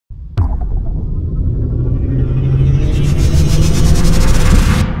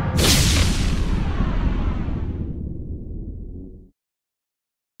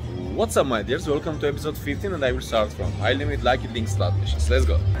What's up my dears, welcome to episode 15 and I will start from high limit lucky link slot machines. Let's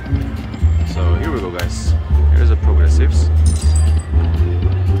go. So here we go guys, here's the progressives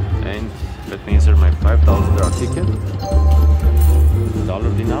and let me insert my $5,000 ticket,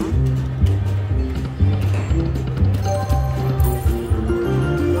 dollar denom,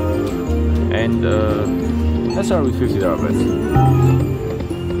 and let's start with $50 bets.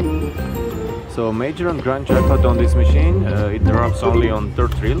 So major and grand jackpot on this machine, it drops only on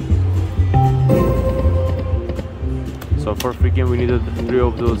third reel. So for freaking we needed 3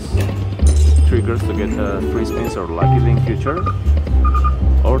 of those triggers to get free spins or lucky link future,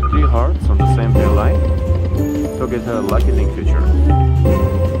 or 3 hearts on the same tail line to get a lucky link future.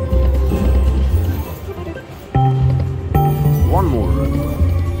 One more.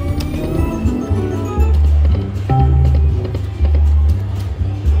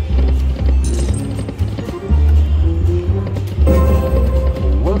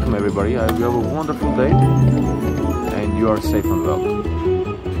 Welcome everybody, I hope you have a wonderful day and you are safe and well.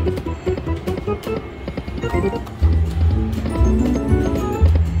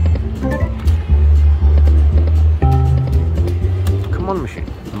 Come on machine,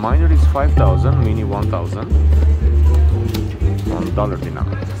 minor is 5,000, mini 1,000 on dollar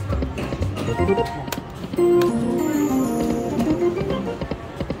denominator.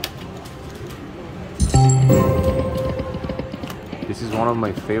 This is one of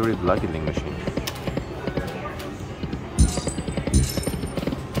my favorite lucky link machines.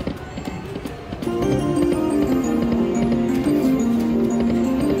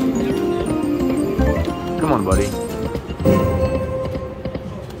 Come on, buddy.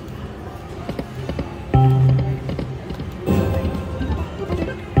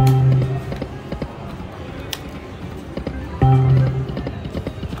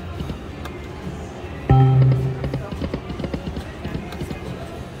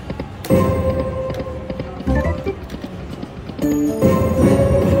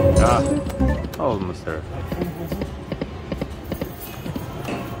 Almost there.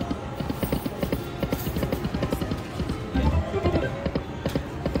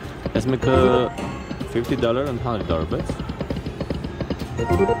 Let's make a $50 and $100 bets.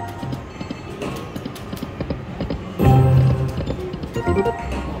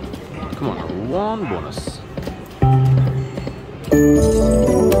 Come on, one bonus.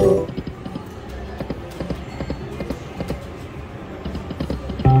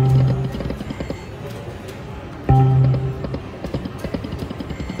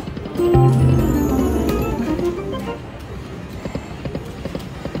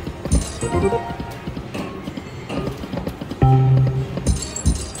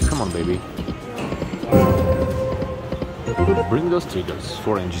 Come on, baby. Bring those triggers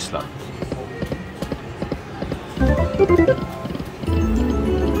for NG slot.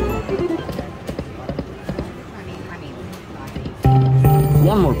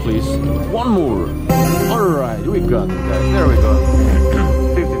 One more, please. One more. Alright, we got it. There we go.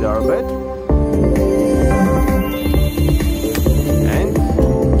 $50 bet. And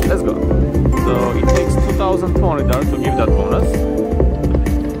let's go. So it takes $2,200 to give that bonus.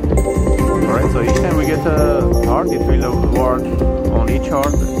 Alright, so each time we get a heart, it will award on each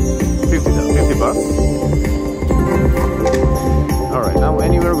heart 50 bucks. Alright, now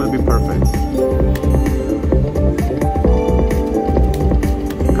anywhere will be perfect.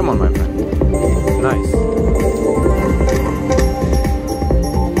 Come on, my friend. Nice.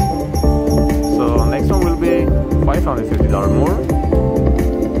 So next one will be $550 more.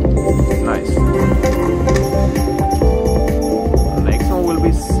 Nice. Next one will be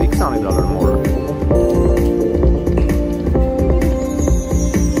 $600 more.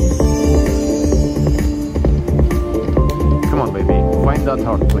 Come on, baby. Find that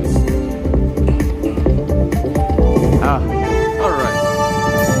heart, please. Ah, alright.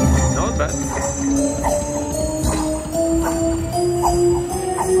 Not bad.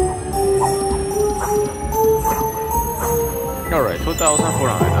 Alright,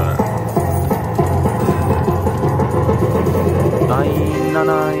 $2,400.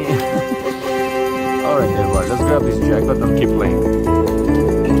 999. Alright everybody, let's grab this jackpot and keep playing.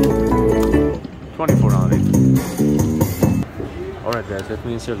 2,400. Alright guys, let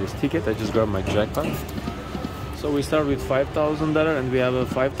me insert this ticket. I just grabbed my jackpot. So we start with $5,000 and we have a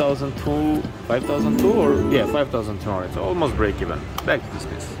 5,200 or yeah, 5,200. So almost break even. Back to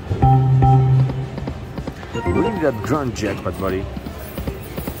business. Bring that grand jackpot, buddy.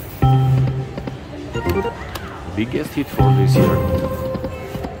 Biggest hit for this year.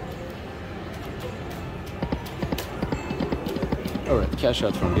 Alright, cash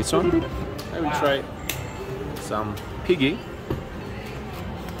out from this one. I will try some piggy.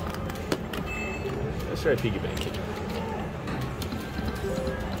 let's try piggy banking.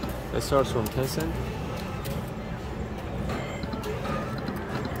 Let's start from 10 cents.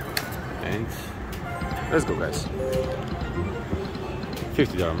 And let's go, guys.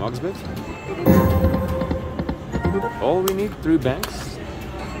 $50 max bet. All we need 3 banks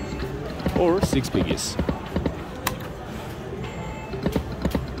or 6 piggies.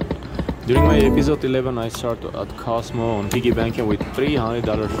 During my episode 11, I started at Cosmo on piggy banking with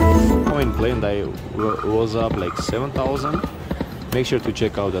 $300 coin play, and I was up like 7,000. Make sure to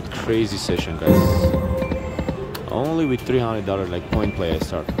check out that crazy session, guys. Only with $300 like coin play I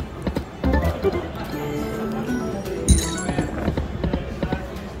started.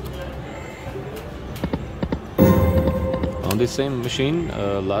 On this same machine,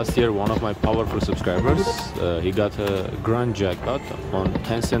 last year one of my powerful subscribers, he got a grand jackpot on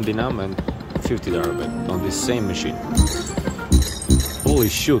 10 cent dinam and $50 bet on this same machine. Holy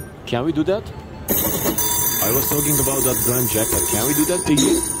shoot, can we do that? I was talking about that grand jackpot. Can we do that,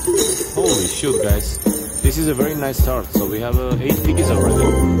 piggy? Holy shoot, guys. This is a very nice start. So we have 8 piggies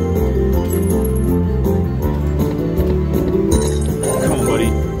already. Come on, buddy.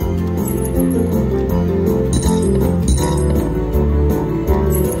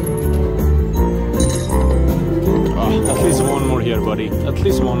 Oh, at least one more here, buddy. At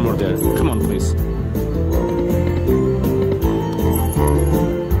least one more there. Come on, please.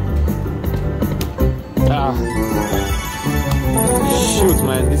 Shoot,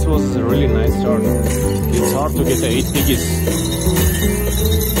 man, this was a really nice start. It's hard to get the 8 piggies.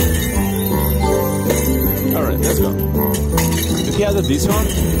 Alright, let's go. If we had this one,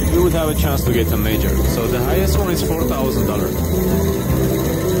 we would have a chance to get a major. So the highest one is $4,000.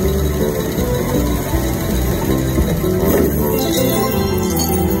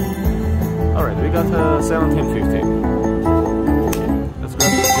 Alright, we got 1750. Let's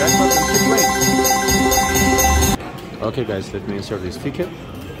grab the jackpot and keep playing. Okay, guys, let me insert this ticket.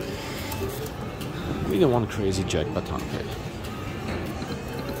 We don't want crazy jackpot HANDPAY.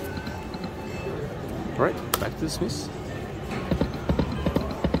 Alright, back to the Smiths.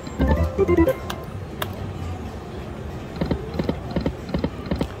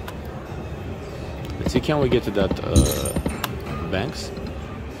 Let's see, can we get to that banks?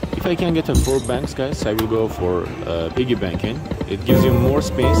 If I can get a 4 banks, guys, I will go for piggy banking. It gives you more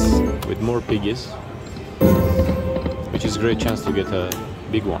space with more piggies, which is a great chance to get a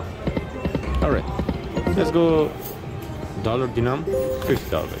big one. Alright, let's go dollar dinam,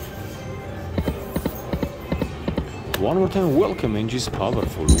 $50. One more time, welcome NG's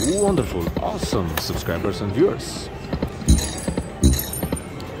powerful, wonderful, awesome subscribers and viewers.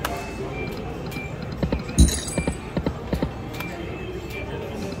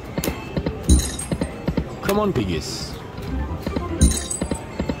 Come on, piggies.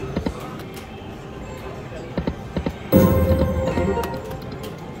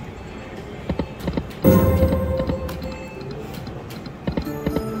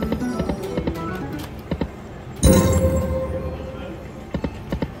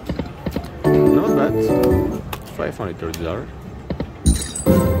 $530.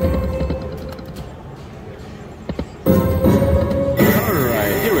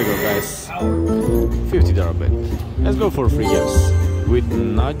 Alright, here we go, guys. $50 bet. Let's go for free gaps with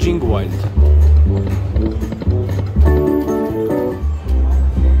Nudging Wild.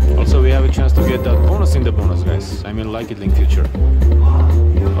 Also, we have a chance to get that bonus in the bonus, guys. I mean, like it link future.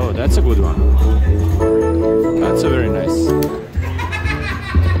 Oh, that's a good one. That's a very nice.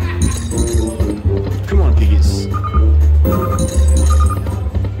 Come on, piggies.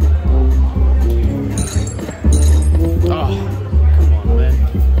 Oh, come on, man.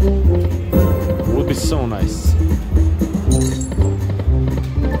 Would be so nice.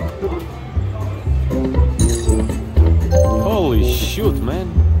 Holy shoot, man.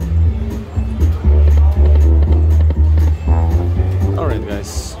 Alright,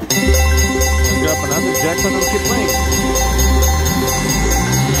 guys. Let's grab another jackpot and keep playing.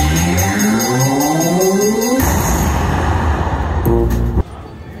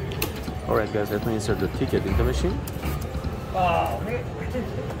 Alright, guys, let me insert the ticket in the machine. Oh, man.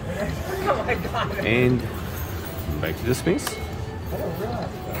 Oh my God. And back to the space.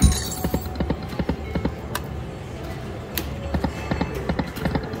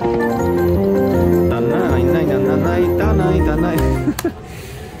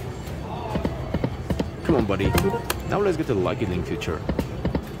 Come on, buddy. Now let's get a lucky link future.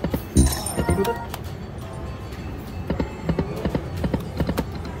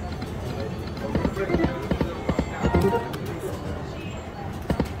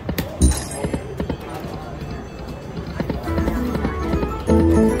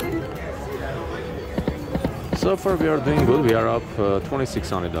 far we are doing good. We are up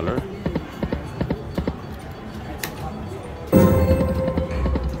 $2,600.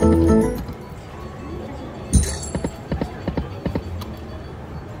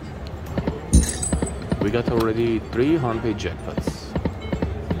 We got already 3 HANDPAY jackpots.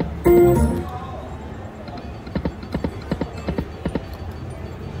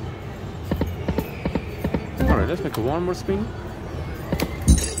 Alright, let's make one more spin.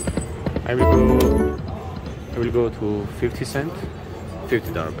 I will go to 50 cent,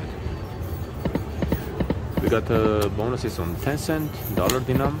 $50 bet. We got bonuses on 10 cent, dollar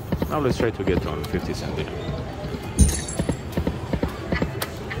denom. Now let's try to get on 50 cent denom.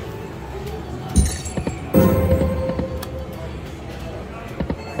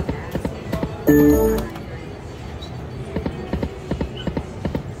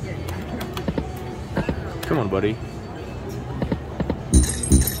 Come on, buddy.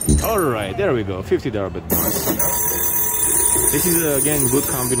 Alright, there we go, $50 bet bonus. This is again good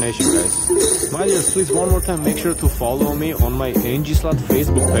combination, guys. My dears, please one more time make sure to follow me on my NG Slot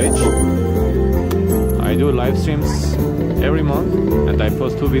Facebook page. I do live streams every month and I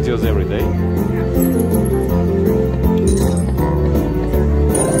post 2 videos every day.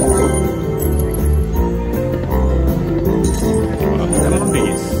 Come on,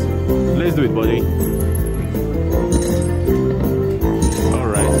 piggies. Let's do it, buddy.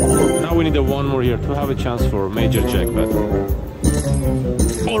 We need one more here to have a chance for major jackpot.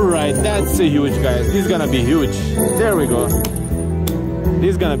 Alright, that's a huge, guys. This is gonna be huge. There we go.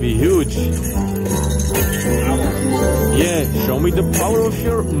 This is gonna be huge. Yeah, show me the power of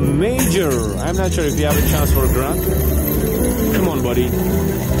your major. I'm not sure if you have a chance for a grand. Come on, buddy.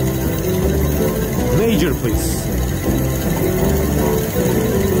 Major, please.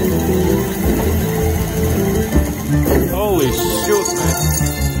 Holy shoot, man.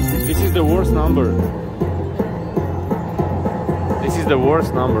 This is the worst number. This is the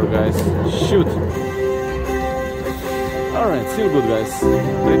worst number, guys. Shoot. Alright, still good, guys.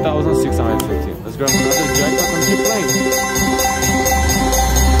 3,650. Let's grab another jackpot and keep playing.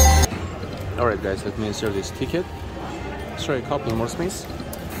 Alright, guys, let me insert this ticket. Let's try a couple more spins.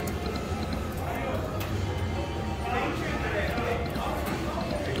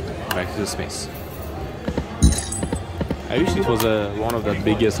 Back to the spins. I wish it was one of the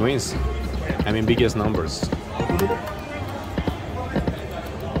biggest wins. I mean, biggest numbers.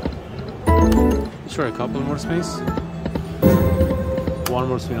 Let's try a couple more spins. One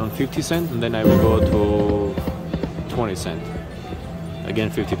more spin on 50 cent, and then I will go to 20 cent. Again,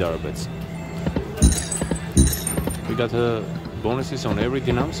 $50 bets. We got bonuses on every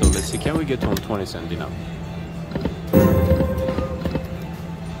denom, so let's see, can we get on 20 cent denom?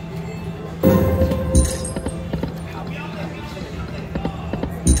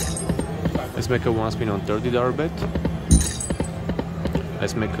 Let's make a 1 spin on $30 bet.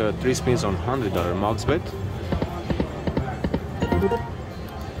 Let's make 3 spins on $100 max bet.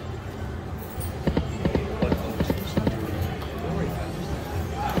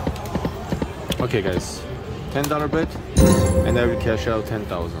 Okay, guys, $10 bet, and I will cash out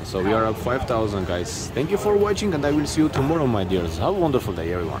 10,000. So we are up 5,000, guys. Thank you for watching, and I will see you tomorrow, my dears. Have a wonderful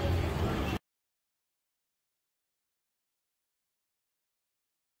day, everyone.